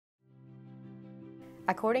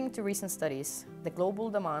According to recent studies, the global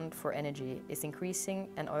demand for energy is increasing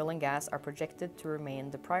and oil and gas are projected to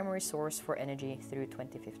remain the primary source for energy through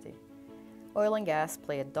 2050. Oil and gas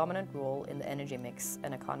play a dominant role in the energy mix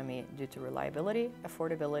and economy due to reliability,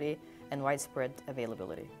 affordability, and widespread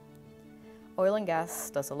availability. Oil and gas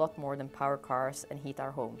does a lot more than power cars and heat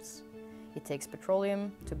our homes. It takes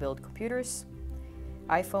petroleum to build computers,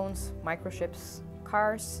 iPhones, microchips,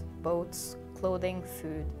 cars, boats, clothing,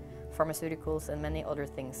 food, pharmaceuticals, and many other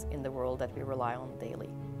things in the world that we rely on daily.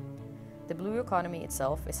 The blue economy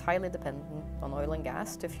itself is highly dependent on oil and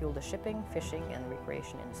gas to fuel the shipping, fishing, and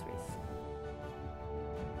recreation industries.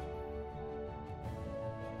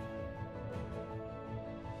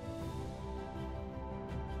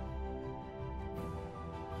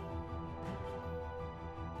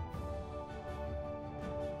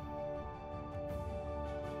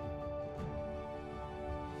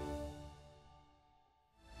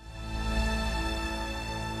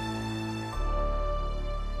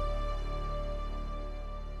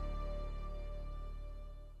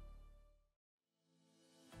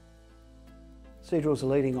 Seadrill is a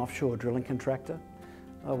leading offshore drilling contractor.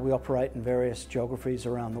 We operate in various geographies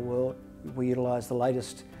around the world. We utilise the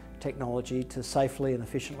latest technology to safely and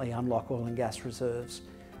efficiently unlock oil and gas reserves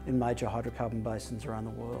in major hydrocarbon basins around the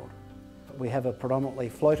world. We have a predominantly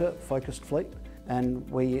floater-focused fleet, and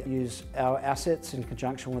we use our assets in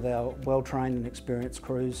conjunction with our well-trained and experienced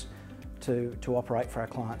crews to operate for our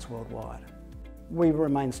clients worldwide. We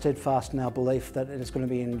remain steadfast in our belief that it is going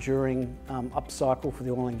to be an enduring upcycle for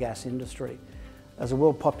the oil and gas industry. As the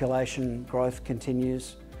world population growth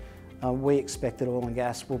continues, we expect that oil and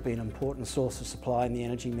gas will be an important source of supply in the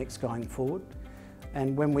energy mix going forward.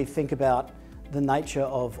 And when we think about the nature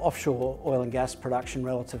of offshore oil and gas production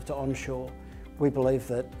relative to onshore, we believe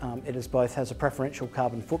that it has a preferential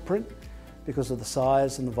carbon footprint because of the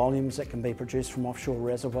size and the volumes that can be produced from offshore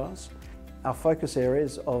reservoirs. Our focus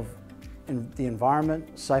areas of the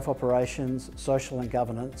environment, safe operations, social and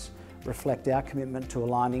governance reflect our commitment to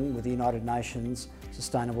aligning with the United Nations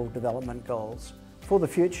Sustainable Development Goals. For the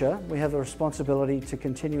future, we have the responsibility to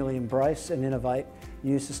continually embrace and innovate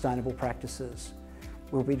new sustainable practices.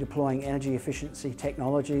 We'll be deploying energy efficiency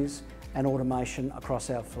technologies and automation across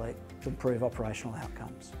our fleet to improve operational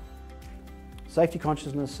outcomes. Safety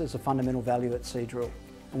consciousness is a fundamental value at Seadrill,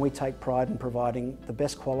 and we take pride in providing the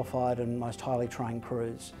best qualified and most highly trained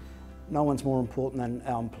crews. No one's more important than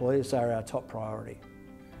our employees. They are our top priority.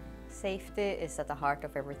 Safety is at the heart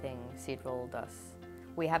of everything Seadrill does.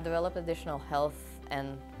 We have developed additional health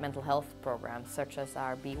and mental health programs, such as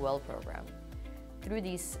our Be Well program. Through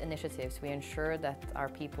these initiatives, we ensure that our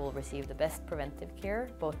people receive the best preventive care,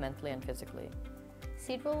 both mentally and physically.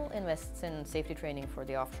 Seadrill invests in safety training for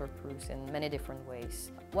the offshore crews in many different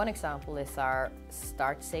ways. One example is our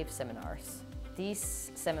Start Safe seminars.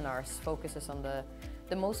 These seminars focuses on the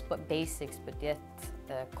most basics, but yet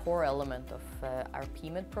a core element of our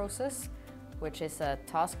PMID process, which is a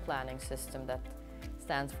task planning system that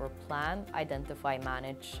stands for Plan, Identify,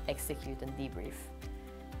 Manage, Execute, and Debrief.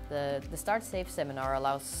 The Start Safe seminar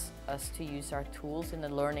allows us to use our tools in a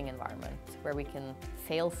learning environment where we can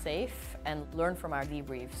fail safe and learn from our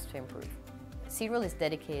debriefs to improve. Seadrill is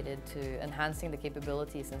dedicated to enhancing the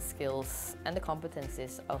capabilities and skills and the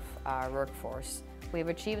competencies of our workforce. We've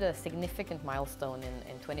achieved a significant milestone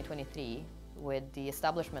in 2023 with the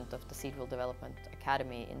establishment of the Seadrill Development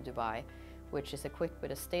Academy in Dubai, which is equipped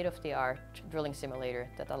with a state-of-the-art drilling simulator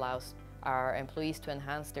that allows our employees to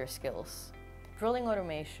enhance their skills. Drilling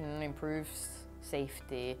automation improves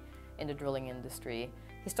safety in the drilling industry.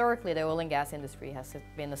 Historically, the oil and gas industry has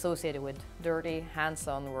been associated with dirty,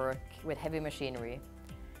 hands-on work with heavy machinery.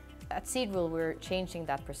 At Seadrill, we're changing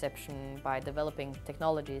that perception by developing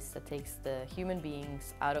technologies that takes the human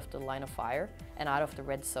beings out of the line of fire and out of the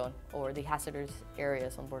red zone or the hazardous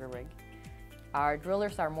areas on board a rig. Our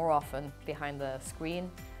drillers are more often behind the screen,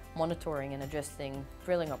 monitoring and adjusting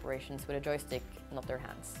drilling operations with a joystick, not their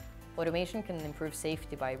hands. Automation can improve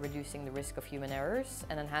safety by reducing the risk of human errors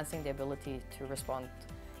and enhancing the ability to respond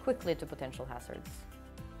quickly to potential hazards.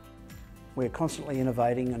 We're constantly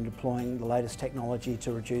innovating and deploying the latest technology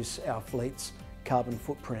to reduce our fleet's carbon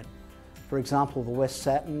footprint. For example, the West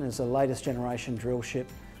Saturn is the latest generation drill ship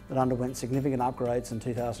that underwent significant upgrades in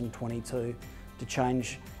 2022 to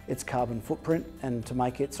change its carbon footprint and to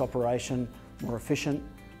make its operation more efficient.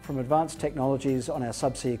 From advanced technologies on our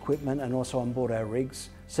subsea equipment and also on board our rigs,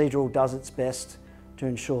 Seadrill does its best to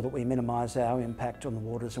ensure that we minimise our impact on the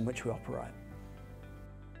waters in which we operate.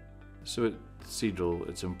 So at Seadrill,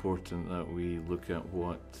 it's important that we look at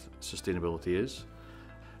what sustainability is.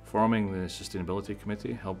 Forming the Sustainability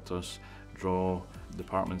Committee helped us draw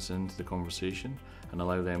departments into the conversation and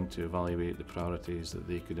allow them to evaluate the priorities that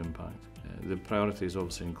they could impact. The priorities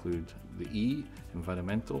obviously include the E,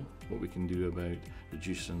 environmental, what we can do about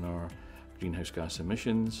reducing our greenhouse gas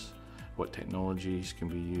emissions, what technologies can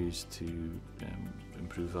be used to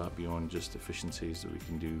improve that beyond just efficiencies that we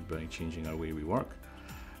can do by changing our way we work.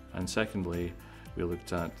 And secondly, we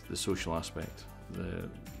looked at the social aspect, the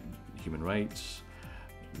human rights,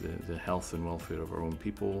 the health and welfare of our own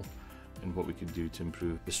people, and what we could do to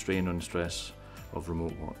improve the strain and stress of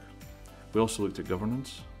remote work. We also looked at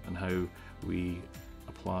governance and how we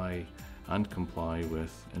apply and comply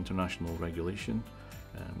with international regulation,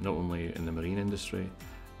 not only in the marine industry,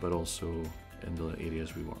 but also in the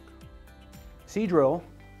areas we work. Seadrill,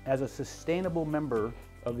 as a sustainable member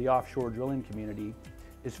of the offshore drilling community,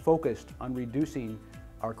 is focused on reducing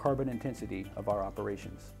our carbon intensity of our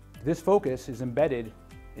operations. This focus is embedded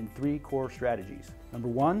in 3 core strategies. Number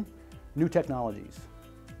 1, new technologies.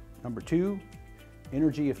 Number 2,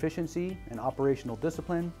 energy efficiency and operational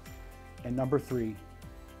discipline. And number 3,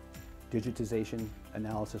 digitization,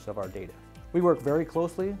 analysis of our data. We work very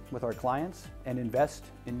closely with our clients and invest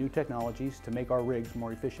in new technologies to make our rigs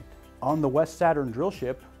more efficient. On the West Saturn drill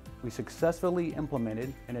ship, we successfully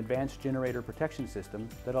implemented an advanced generator protection system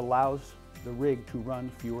that allows the rig to run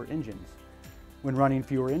fewer engines. When running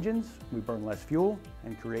fewer engines, we burn less fuel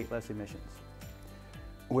and create less emissions.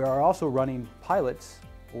 We are also running pilots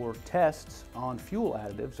or tests on fuel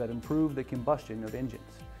additives that improve the combustion of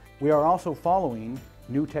engines. We are also following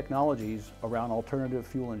new technologies around alternative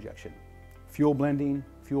fuel injection, fuel blending,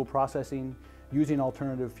 fuel processing, using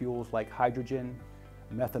alternative fuels like hydrogen,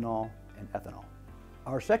 methanol, and ethanol.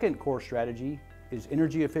 Our second core strategy is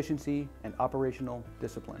energy efficiency and operational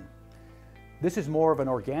discipline. This is more of an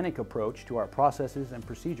organic approach to our processes and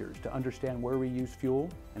procedures to understand where we use fuel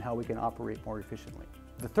and how we can operate more efficiently.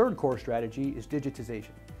 The third core strategy is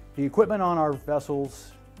digitization. The equipment on our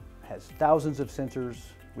vessels has thousands of sensors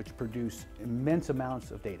which produce immense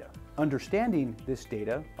amounts of data. Understanding this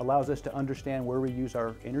data allows us to understand where we use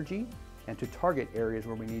our energy and to target areas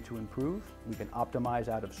where we need to improve. We can optimize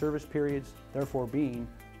out of service periods, therefore being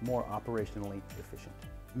more operationally efficient.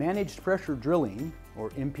 Managed pressure drilling,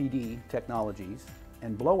 or MPD technologies,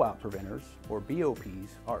 and blowout preventers, or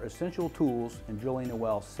BOPs, are essential tools in drilling a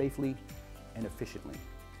well safely and efficiently.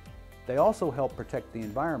 They also help protect the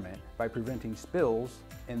environment by preventing spills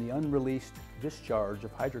and the unreleased discharge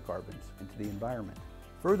of hydrocarbons into the environment.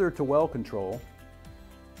 Further to well control,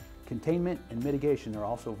 containment and mitigation are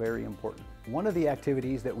also very important. One of the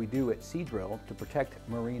activities that we do at Seadrill to protect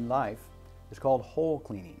marine life is called hull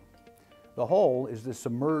cleaning. The hull is the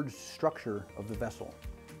submerged structure of the vessel.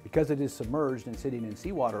 Because it is submerged and sitting in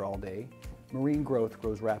seawater all day, marine growth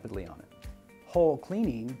grows rapidly on it. Hull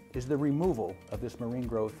cleaning is the removal of this marine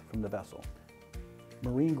growth from the vessel.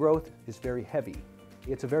 Marine growth is very heavy.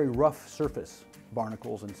 It's a very rough surface,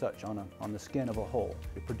 barnacles and such, on the skin of a hull.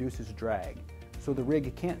 It produces drag. So the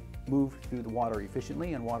rig can't move through the water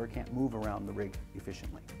efficiently and water can't move around the rig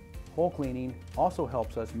efficiently. Hull cleaning also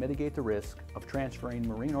helps us mitigate the risk of transferring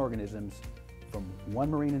marine organisms from one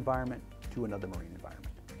marine environment to another marine environment.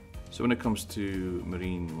 So when it comes to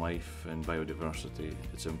marine life and biodiversity,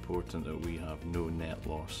 it's important that we have no net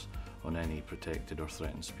loss on any protected or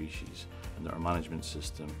threatened species, and that our management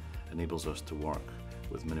system enables us to work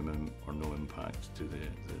with minimum or no impact to the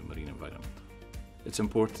marine environment. It's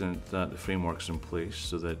important that the framework's in place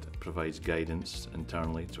so that it provides guidance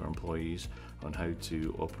internally to our employees on how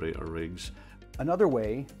to operate our rigs. Another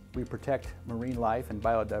way we protect marine life and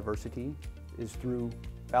biodiversity is through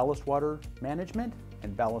ballast water management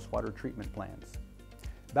and ballast water treatment plans.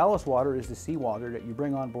 Ballast water is the seawater that you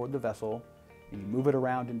bring on board the vessel and you move it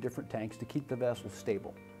around in different tanks to keep the vessel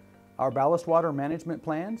stable. Our ballast water management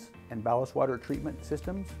plans and ballast water treatment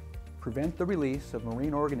systems prevent the release of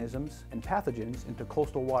marine organisms and pathogens into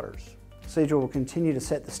coastal waters. Seadrill will continue to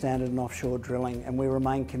set the standard in offshore drilling, and we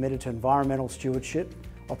remain committed to environmental stewardship,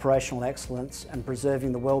 operational excellence, and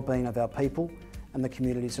preserving the well-being of our people and the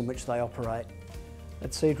communities in which they operate.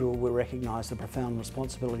 At Seadrill, we recognise the profound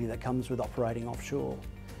responsibility that comes with operating offshore.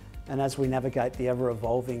 And as we navigate the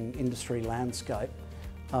ever-evolving industry landscape,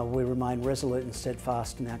 we remain resolute and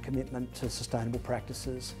steadfast in our commitment to sustainable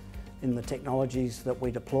practices in the technologies that we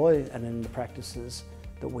deploy and in the practices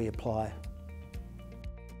that we apply.